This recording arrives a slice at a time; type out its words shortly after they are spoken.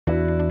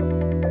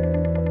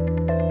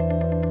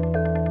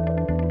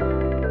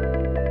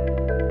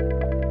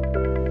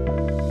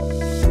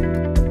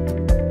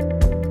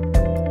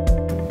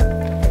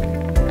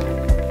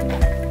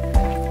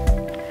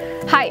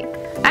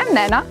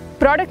am Naina,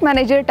 Product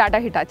Manager Tata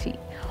Hitachi.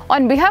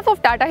 On behalf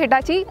of Tata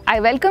Hitachi, I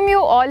welcome you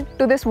all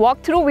to this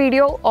walkthrough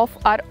video of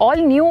our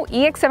all-new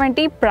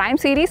EX70 Prime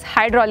Series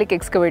hydraulic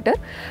excavator,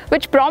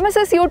 which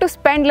promises you to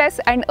spend less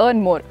and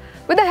earn more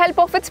with the help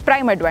of its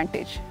Prime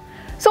Advantage.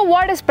 So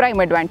what is Prime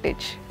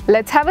Advantage?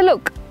 Let's have a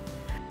look.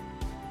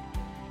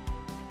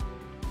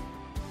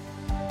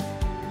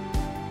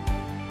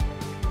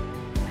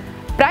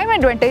 Prime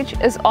Advantage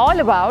is all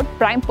about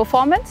prime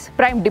performance,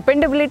 prime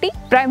dependability,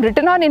 prime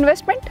return on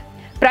investment,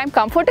 prime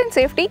comfort and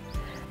safety,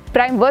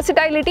 prime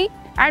versatility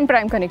and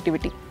prime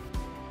connectivity.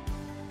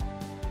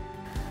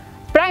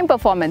 Prime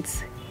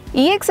performance.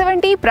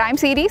 EX70 Prime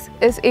Series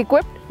is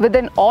equipped with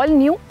an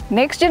all-new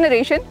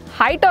next-generation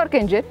high-torque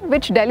engine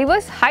which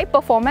delivers high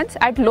performance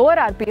at lower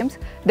RPMs,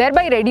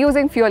 thereby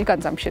reducing fuel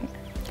consumption.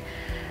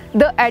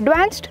 The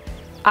advanced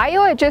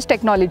IOHS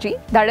technology,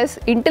 that is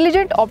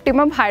Intelligent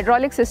Optimum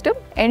Hydraulic System,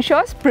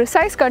 ensures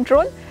precise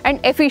control and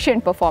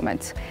efficient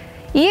performance.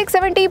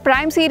 EX70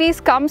 Prime Series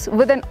comes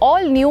with an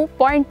all-new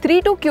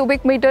 0.32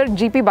 cubic meter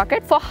GP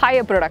bucket for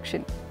higher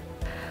production.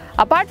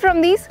 Apart from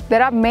these,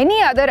 there are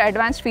many other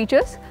advanced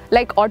features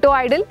like auto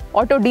idle,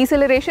 auto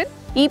deceleration,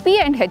 EP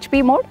and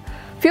HP mode,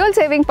 fuel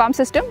saving pump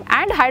system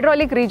and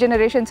hydraulic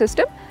regeneration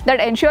system that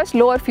ensures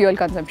lower fuel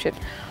consumption.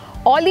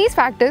 All these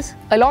factors,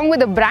 along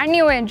with a brand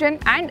new engine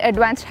and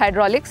advanced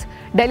hydraulics,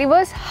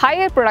 delivers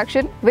higher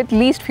production with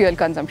least fuel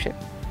consumption.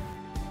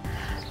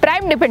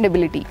 Prime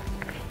dependability.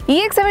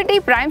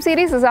 EX70 Prime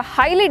Series is a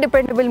highly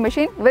dependable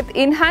machine with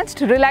enhanced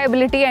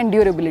reliability and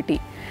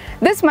durability.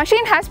 This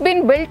machine has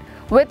been built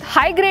with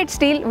high-grade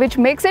steel which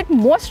makes it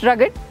most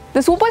rugged.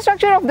 The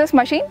superstructure of this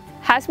machine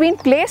has been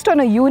placed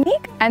on a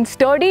unique and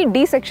sturdy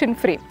D-section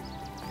frame.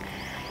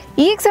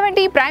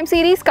 EX70 Prime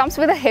Series comes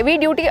with a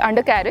heavy-duty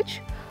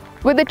undercarriage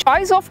with the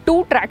choice of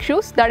two track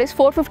shoes, that is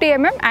 450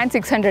 mm and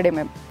 600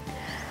 mm.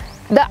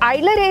 The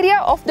idler area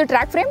of the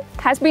track frame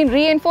has been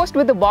reinforced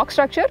with the box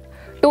structure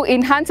to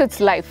enhance its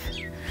life.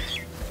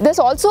 There's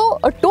also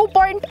a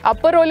 2-point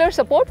upper roller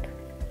support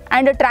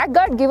and a track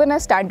guard given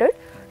as standard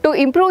to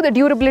improve the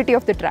durability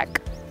of the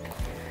track.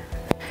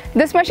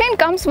 This machine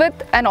comes with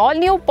an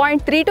all-new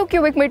 0.32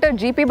 cubic meter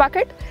GP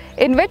bucket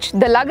in which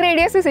the lug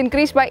radius is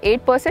increased by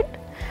 8%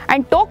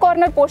 and toe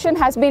corner portion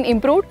has been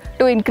improved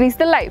to increase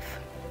the life.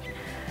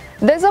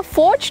 There's a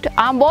forged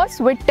arm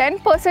boss with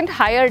 10%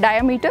 higher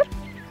diameter.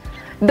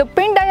 The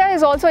pin dia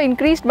is also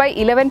increased by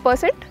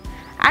 11%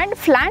 and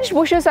flanged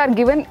bushes are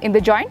given in the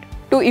joint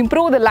to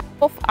improve the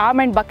life of arm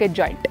and bucket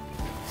joint.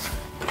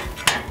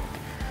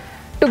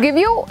 To give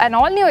you an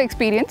all-new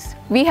experience,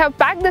 we have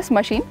packed this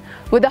machine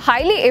with a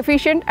highly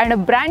efficient and a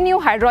brand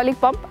new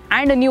hydraulic pump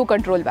and a new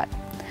control valve.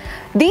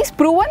 These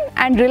proven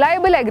and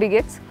reliable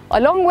aggregates,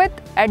 along with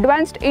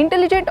advanced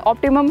Intelligent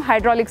Optimum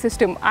Hydraulic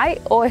System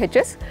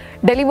IOHS,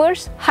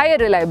 delivers higher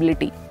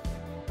reliability.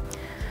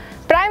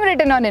 Prime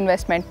return on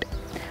investment.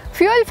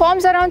 Fuel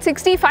forms around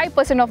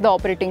 65% of the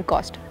operating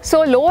cost.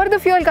 So lower the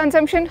fuel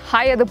consumption,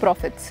 higher the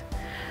profits.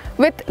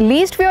 With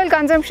least fuel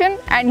consumption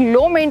and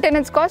low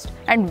maintenance cost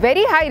and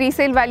very high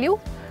resale value,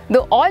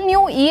 the all-new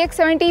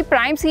EX70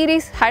 Prime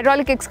Series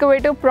hydraulic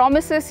excavator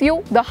promises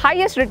you the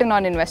highest return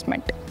on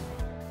investment.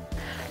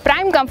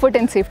 Prime comfort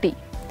and safety.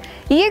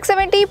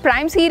 EX70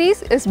 Prime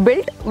Series is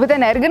built with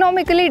an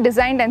ergonomically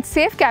designed and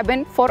safe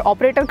cabin for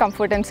operator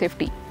comfort and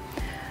safety.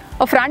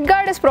 A front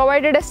guard is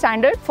provided as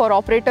standard for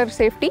operator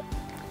safety.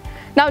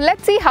 Now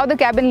let's see how the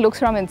cabin looks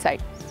from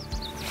inside.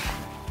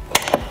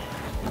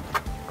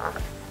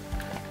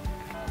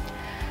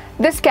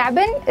 This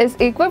cabin is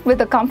equipped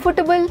with a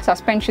comfortable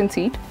suspension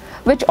seat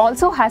which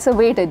also has a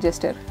weight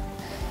adjuster.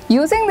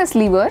 Using this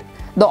lever,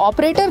 the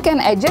operator can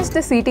adjust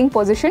the seating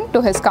position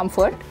to his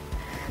comfort.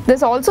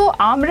 There's also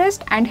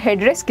armrest and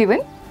headrest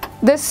given.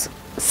 This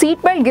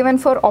seat belt given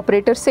for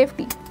operator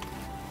safety.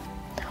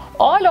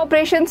 All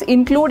operations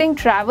including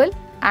travel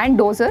and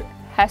dozer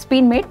has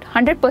been made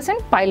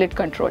 100% pilot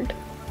controlled.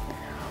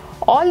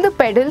 All the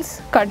pedals,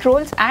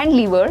 controls and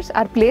levers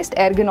are placed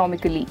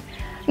ergonomically.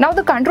 Now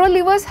the control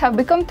levers have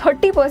become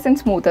 30%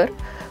 smoother,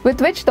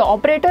 with which the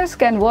operators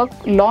can work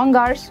long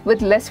hours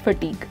with less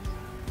fatigue.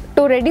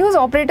 To reduce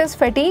operators'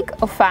 fatigue,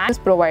 a fan is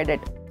provided.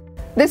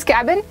 This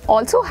cabin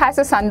also has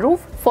a sunroof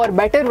for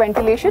better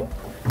ventilation.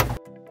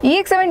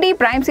 EX70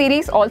 Prime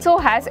Series also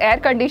has air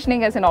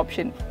conditioning as an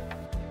option.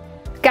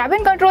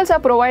 Cabin controls are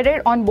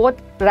provided on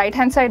both right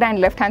hand side and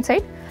left hand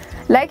side.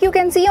 Like you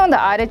can see on the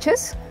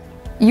RHS,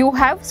 you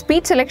have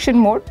speed selection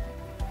mode.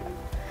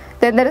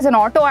 Then there is an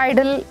auto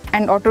idle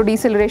and auto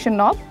deceleration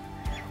knob.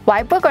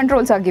 Wiper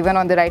controls are given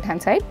on the right hand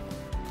side.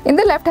 In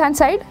the left hand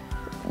side,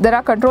 there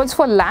are controls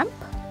for lamp,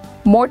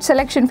 mode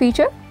selection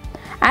feature,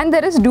 and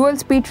there is dual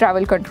speed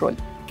travel control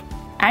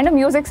and a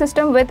music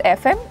system with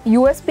FM,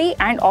 USB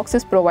and aux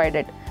is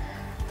provided.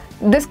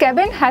 This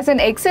cabin has an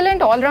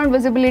excellent all-round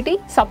visibility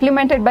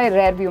supplemented by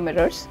rear view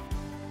mirrors.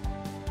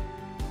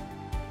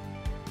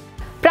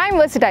 Prime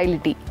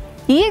versatility.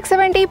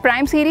 EX70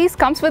 Prime Series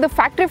comes with a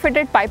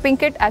factory-fitted piping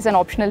kit as an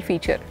optional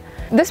feature.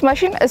 This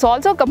machine is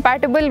also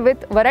compatible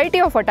with variety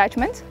of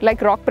attachments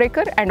like rock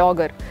breaker and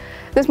auger.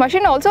 This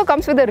machine also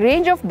comes with a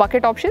range of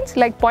bucket options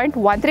like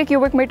 0.13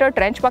 cubic meter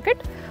trench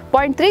bucket,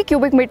 0.3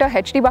 cubic meter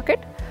HD bucket,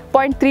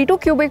 0.32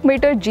 cubic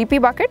meter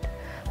GP bucket,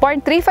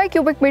 0.35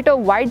 cubic meter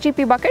wide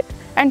GP bucket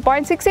and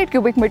 0.68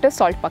 cubic meter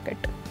salt bucket.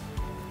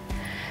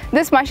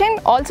 This machine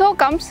also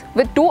comes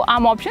with two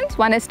arm options,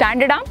 one is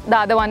standard arm, the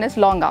other one is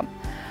long arm.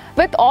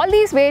 With all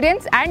these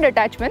variants and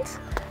attachments,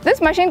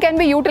 this machine can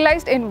be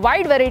utilized in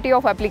wide variety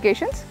of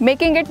applications,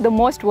 making it the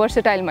most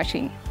versatile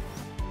machine.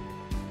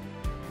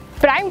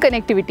 Prime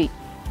connectivity.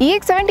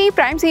 EX70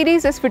 Prime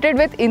Series is fitted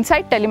with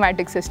Insight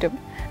telematics system.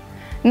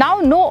 Now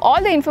know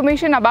all the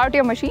information about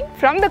your machine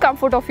from the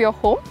comfort of your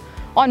home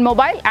on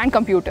mobile and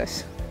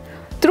computers.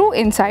 Through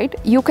Insight,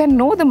 you can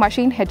know the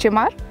machine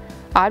HMR,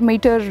 R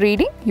meter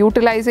reading,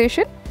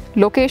 utilization,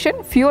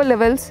 location, fuel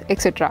levels,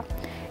 etc.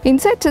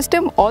 Insight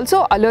system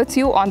also alerts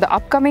you on the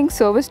upcoming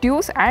service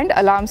dues and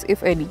alarms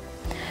if any.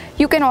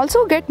 You can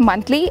also get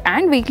monthly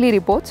and weekly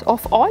reports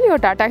of all your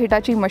Tata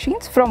Hitachi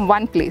machines from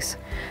one place.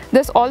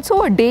 There's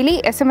also a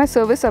daily SMS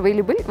service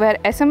available where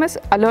SMS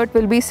alert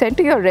will be sent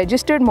to your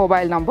registered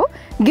mobile number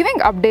giving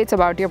updates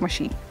about your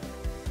machine.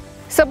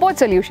 Support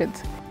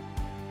solutions.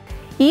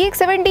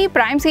 EX70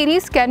 Prime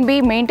Series can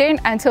be maintained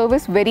and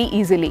serviced very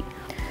easily.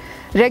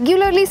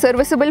 Regularly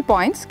serviceable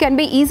points can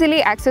be easily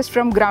accessed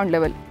from ground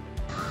level.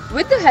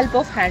 With the help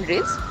of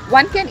handrails,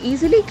 one can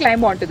easily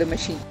climb onto the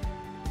machine.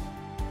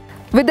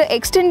 With the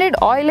extended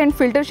oil and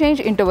filter change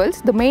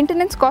intervals, the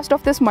maintenance cost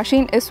of this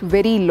machine is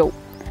very low.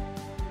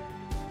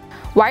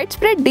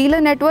 Widespread dealer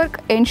network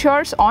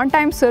ensures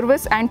on-time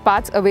service and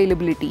parts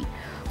availability.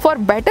 For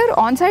better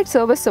on-site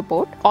service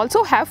support,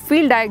 also have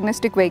field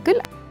diagnostic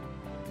vehicle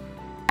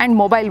and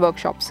mobile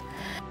workshops.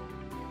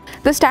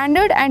 The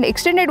standard and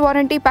extended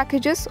warranty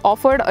packages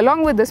offered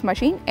along with this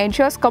machine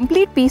ensures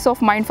complete peace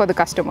of mind for the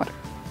customer.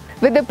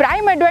 With the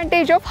prime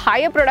advantage of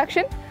higher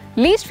production,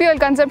 least fuel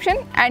consumption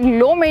and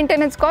low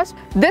maintenance cost,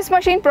 this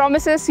machine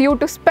promises you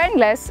to spend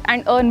less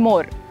and earn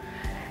more.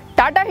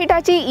 Tata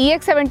Hitachi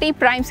EX70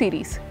 Prime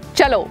Series.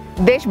 Chalo,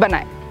 Desh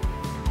Banaye.